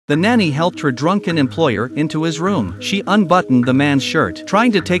The nanny helped her drunken employer into his room. She unbuttoned the man's shirt,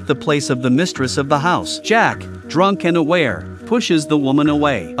 trying to take the place of the mistress of the house. Jack, drunk and aware, pushes the woman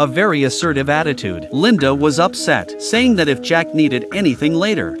away. A very assertive attitude. Linda was upset, saying that if Jack needed anything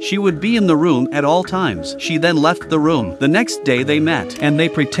later, she would be in the room at all times. She then left the room. The next day they met, and they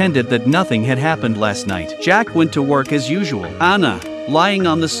pretended that nothing had happened last night. Jack went to work as usual. Anna, lying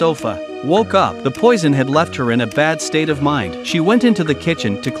on the sofa, woke up. The poison had left her in a bad state of mind. She went into the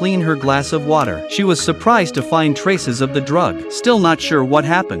kitchen to clean her glass of water. She was surprised to find traces of the drug. Still not sure what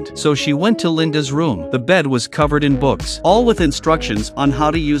happened, so she went to Linda's room. The bed was covered in books, all with instructions on how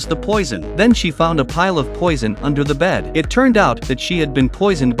to use the poison. Then she found a pile of poison under the bed. It turned out that she had been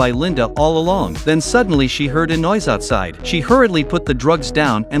poisoned by Linda all along. Then suddenly she heard a noise outside. She hurriedly put the drugs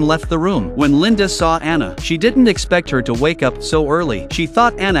down and left the room. When Linda saw Anna, she didn't expect her to wake up so early. She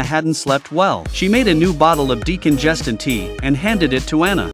thought Anna hadn't slept well. She made a new bottle of decongestant tea and handed it to Anna.